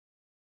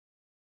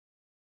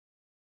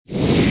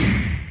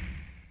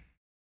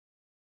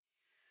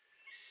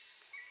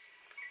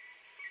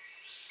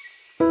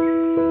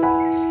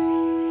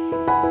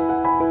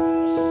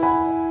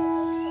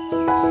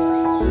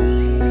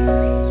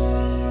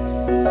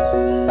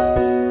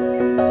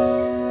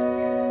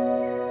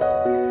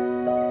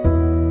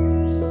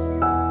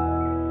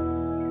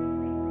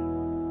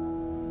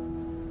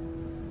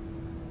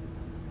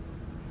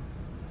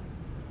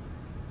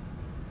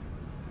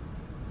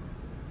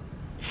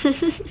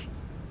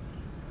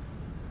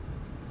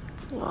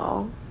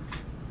Oh.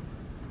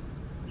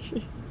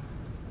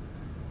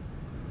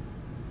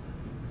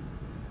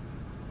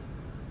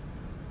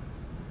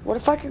 What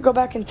if I could go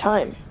back in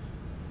time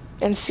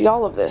and see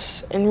all of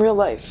this in real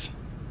life?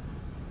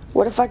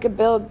 What if I could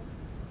build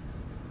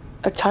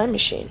a time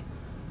machine?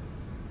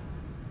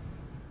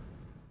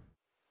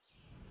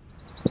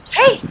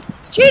 Hey,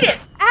 Jaden!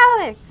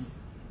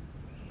 Alex!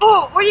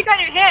 Oh, what do you got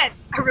in your hand?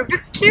 A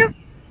Rubik's Cube?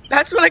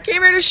 That's what I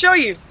came here to show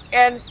you.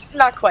 And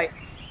not quite.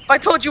 If I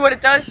told you what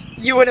it does,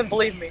 you wouldn't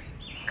believe me.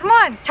 Come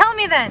on, tell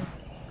me then.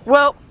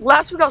 Well,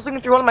 last week I was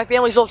looking through one of my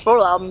family's old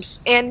photo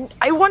albums, and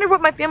I wondered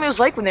what my family was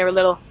like when they were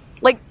little.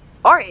 Like,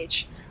 our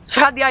age.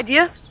 So I had the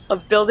idea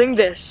of building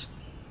this.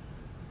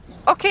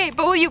 Okay,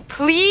 but will you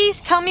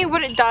please tell me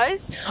what it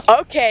does?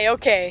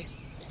 Okay.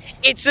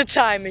 It's a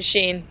time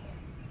machine.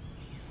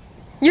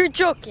 You're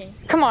joking.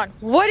 Come on,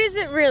 what is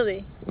it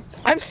really?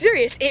 I'm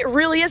serious, it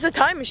really is a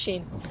time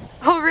machine.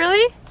 Oh,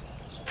 really?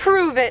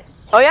 Prove it.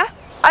 Oh yeah?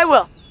 I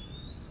will.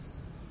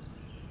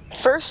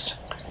 First,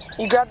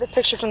 you grab the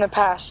picture from the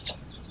past,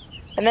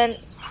 and then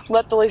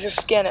let the laser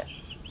scan it.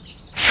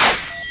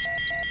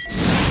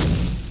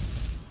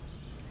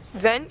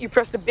 Then you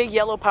press the big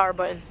yellow power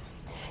button.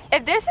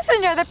 If this is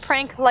another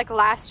prank like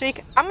last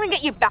week, I'm gonna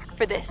get you back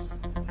for this.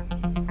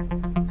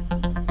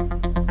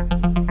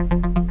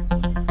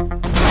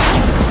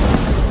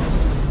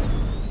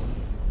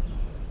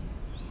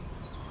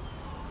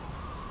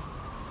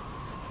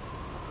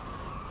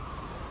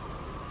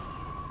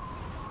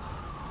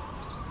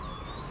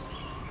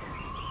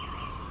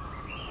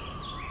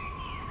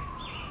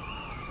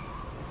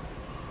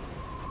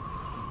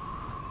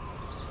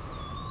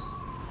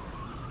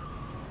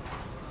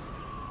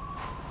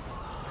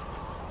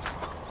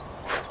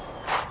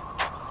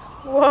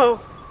 Whoa,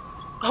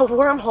 a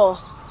wormhole.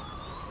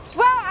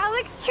 Wow,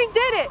 Alex, you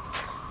did it!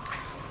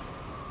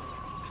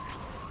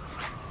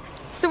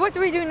 So what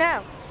do we do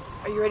now?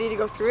 Are you ready to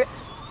go through it?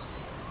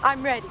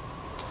 I'm ready.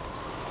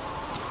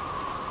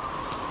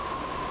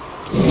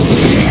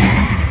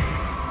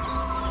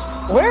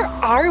 Where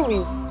are we?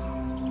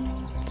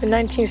 The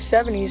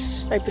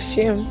 1970s, I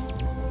presume.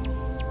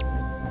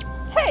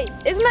 Hey,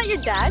 isn't that your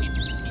dad?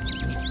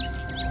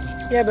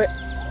 Yeah, but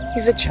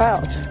he's a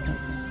child.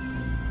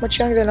 Much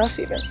younger than us,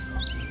 even.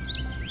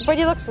 But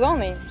he looks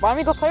lonely. Why don't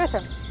we go play with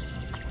him?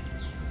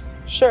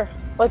 Sure,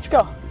 let's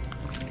go.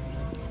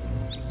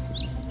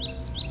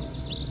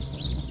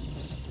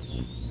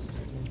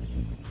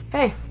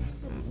 Hey,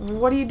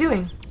 what are you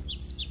doing?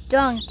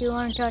 John, do you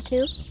want to talk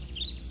too?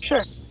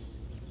 Sure.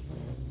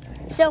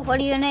 So,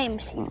 what are your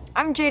names?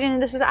 I'm Jaden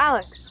and this is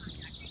Alex.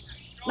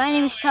 My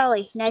name is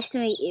Charlie. Nice to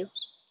meet you.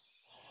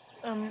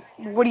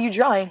 What are you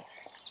drawing?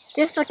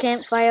 Just a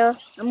campfire.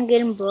 I'm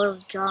getting bored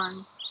of John.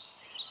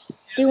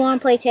 Do you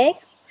want to play tag?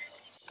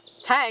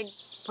 Tag?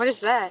 What is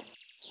that?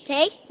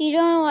 Tag? You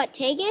don't know what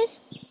tag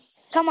is?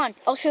 Come on,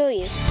 I'll show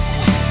you.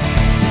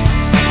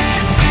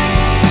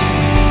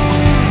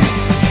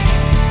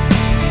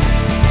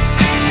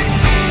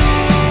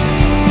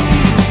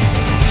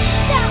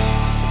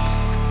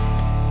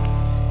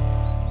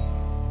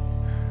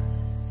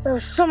 That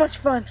was so much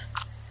fun.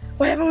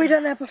 Why haven't we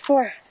done that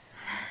before?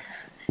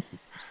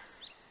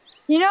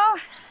 You know,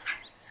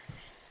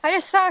 I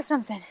just thought of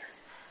something.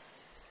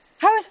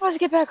 How are we supposed to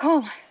get back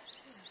home?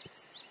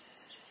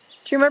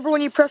 Do you remember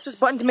when you pressed this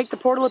button to make the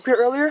portal appear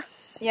earlier?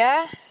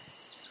 Yeah?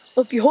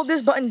 Well, if you hold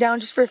this button down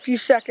just for a few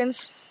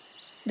seconds,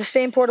 the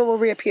same portal will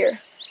reappear.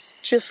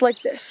 Just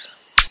like this.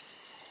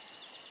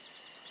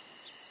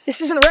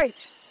 This isn't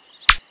right.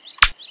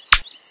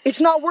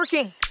 It's not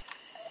working.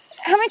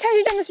 How many times have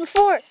you done this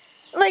before?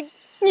 Like,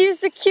 use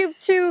the cube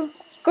to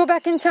go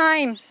back in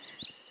time.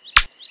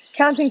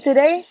 Counting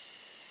today,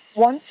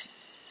 once.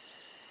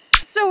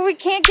 So we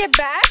can't get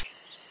back?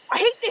 I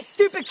hate this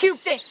stupid cube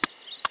thing.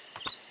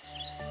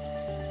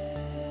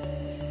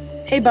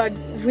 Hey, bud,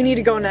 we need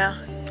to go now.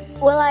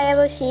 Will I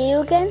ever see you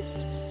again?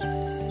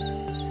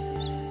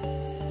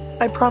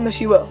 I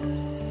promise you will.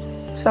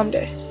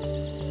 Someday.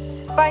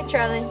 Bye,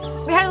 Charlie.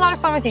 We had a lot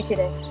of fun with you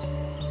today.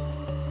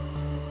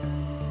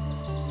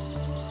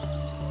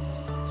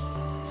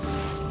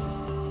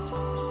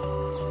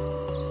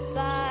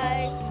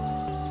 Bye.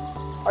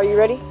 Are you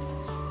ready?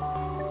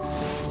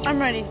 I'm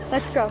ready.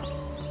 Let's go.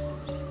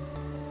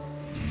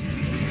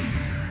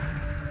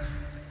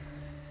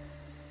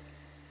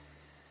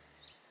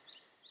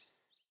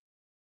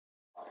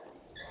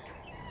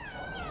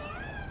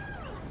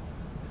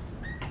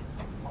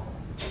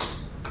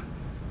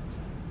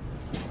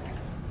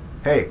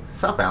 Hey,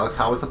 sup Alex,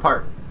 how was the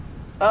park?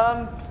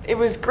 It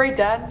was great,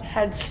 Dad.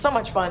 Had so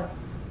much fun.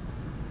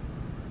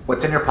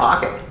 What's in your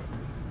pocket?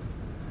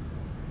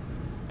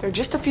 They're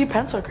just a few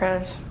pencil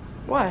crayons.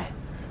 Why?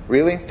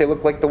 Really? They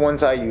look like the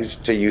ones I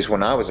used to use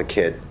when I was a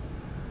kid.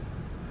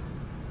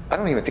 I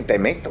don't even think they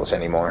make those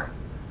anymore.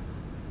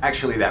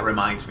 Actually, that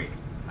reminds me.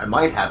 I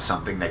might have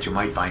something that you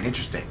might find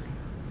interesting.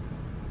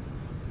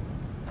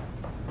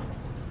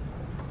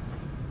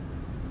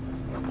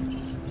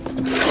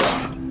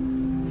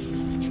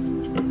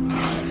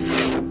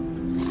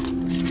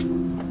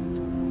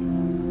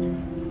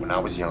 When I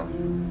was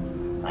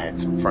young, I had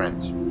some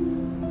friends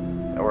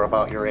that were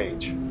about your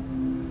age.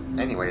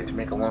 Anyway, to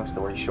make a long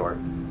story short,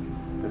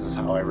 this is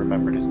how I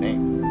remembered his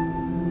name.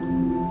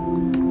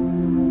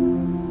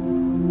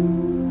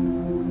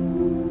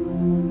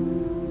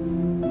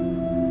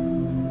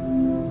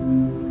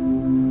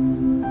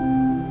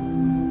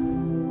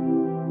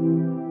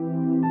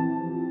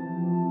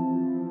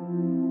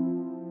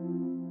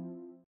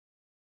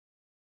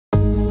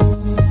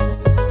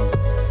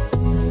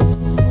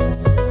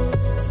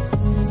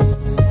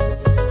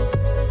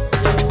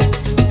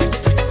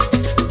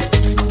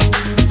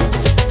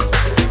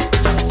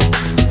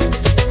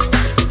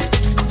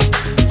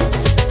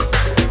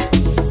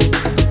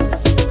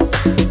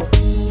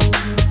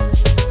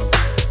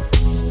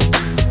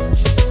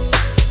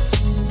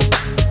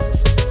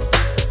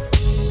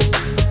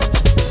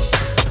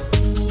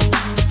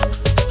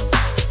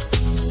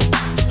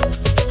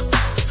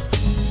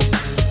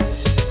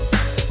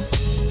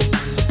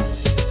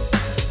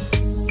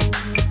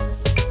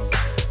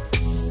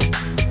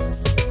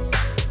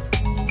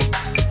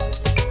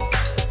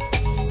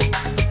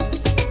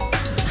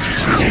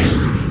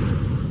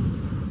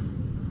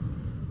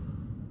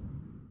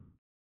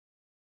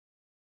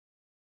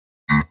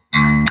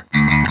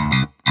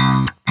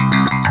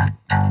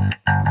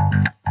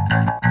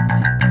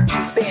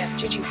 Bam,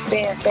 Gigi,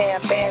 bam,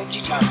 bam, bam,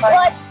 Gigi.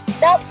 What?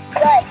 Nope.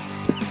 What?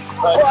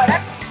 What?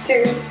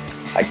 Two.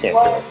 I can't do it.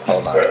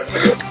 Hold on.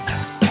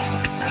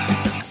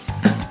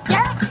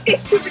 Yeah,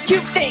 this stupid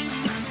cute thing.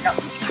 No.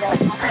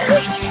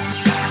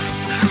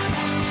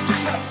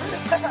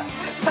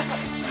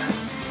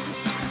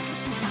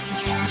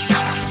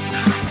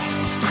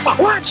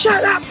 What?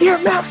 Shut up, your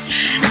mouth.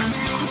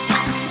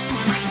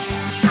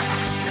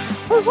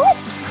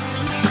 What?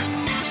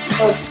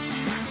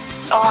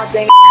 Oh,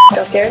 dang it.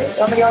 Okay, you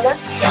want me to go there?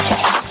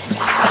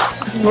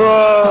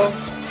 Whoa.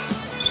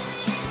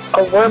 A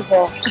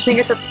wormhole. I think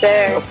it's up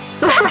there.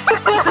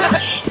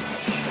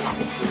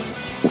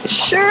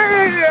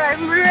 Sure,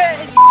 I'm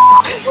ready.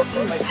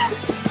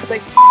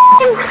 Like,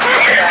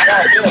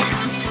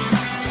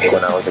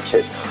 When I was a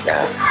kid.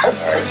 Yeah.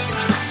 Alright.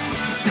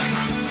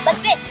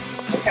 Like this.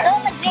 Go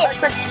like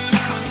this.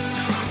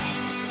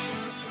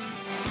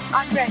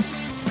 I'm ready.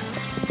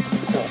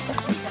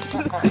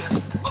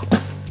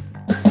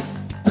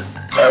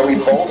 Are we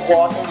both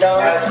walking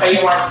down?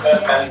 Then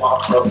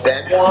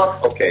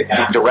walk? Okay,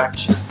 see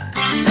direction.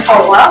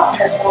 Oh, wow.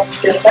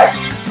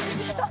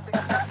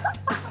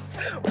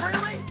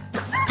 Really?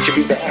 Should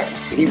be bad.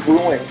 He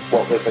ruined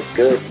what was a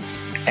good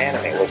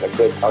anime, was a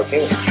good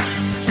cartoon.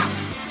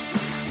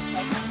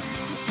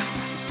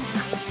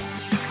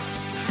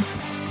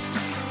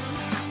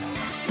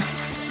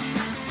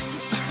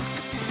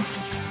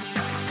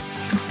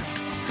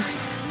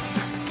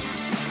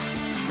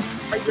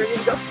 Are you ready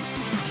to go?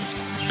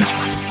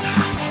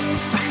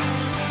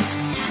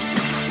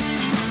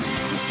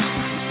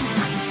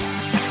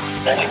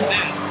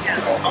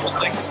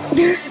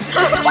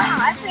 Wow,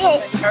 I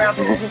think.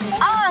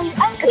 I'm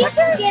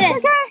Peter.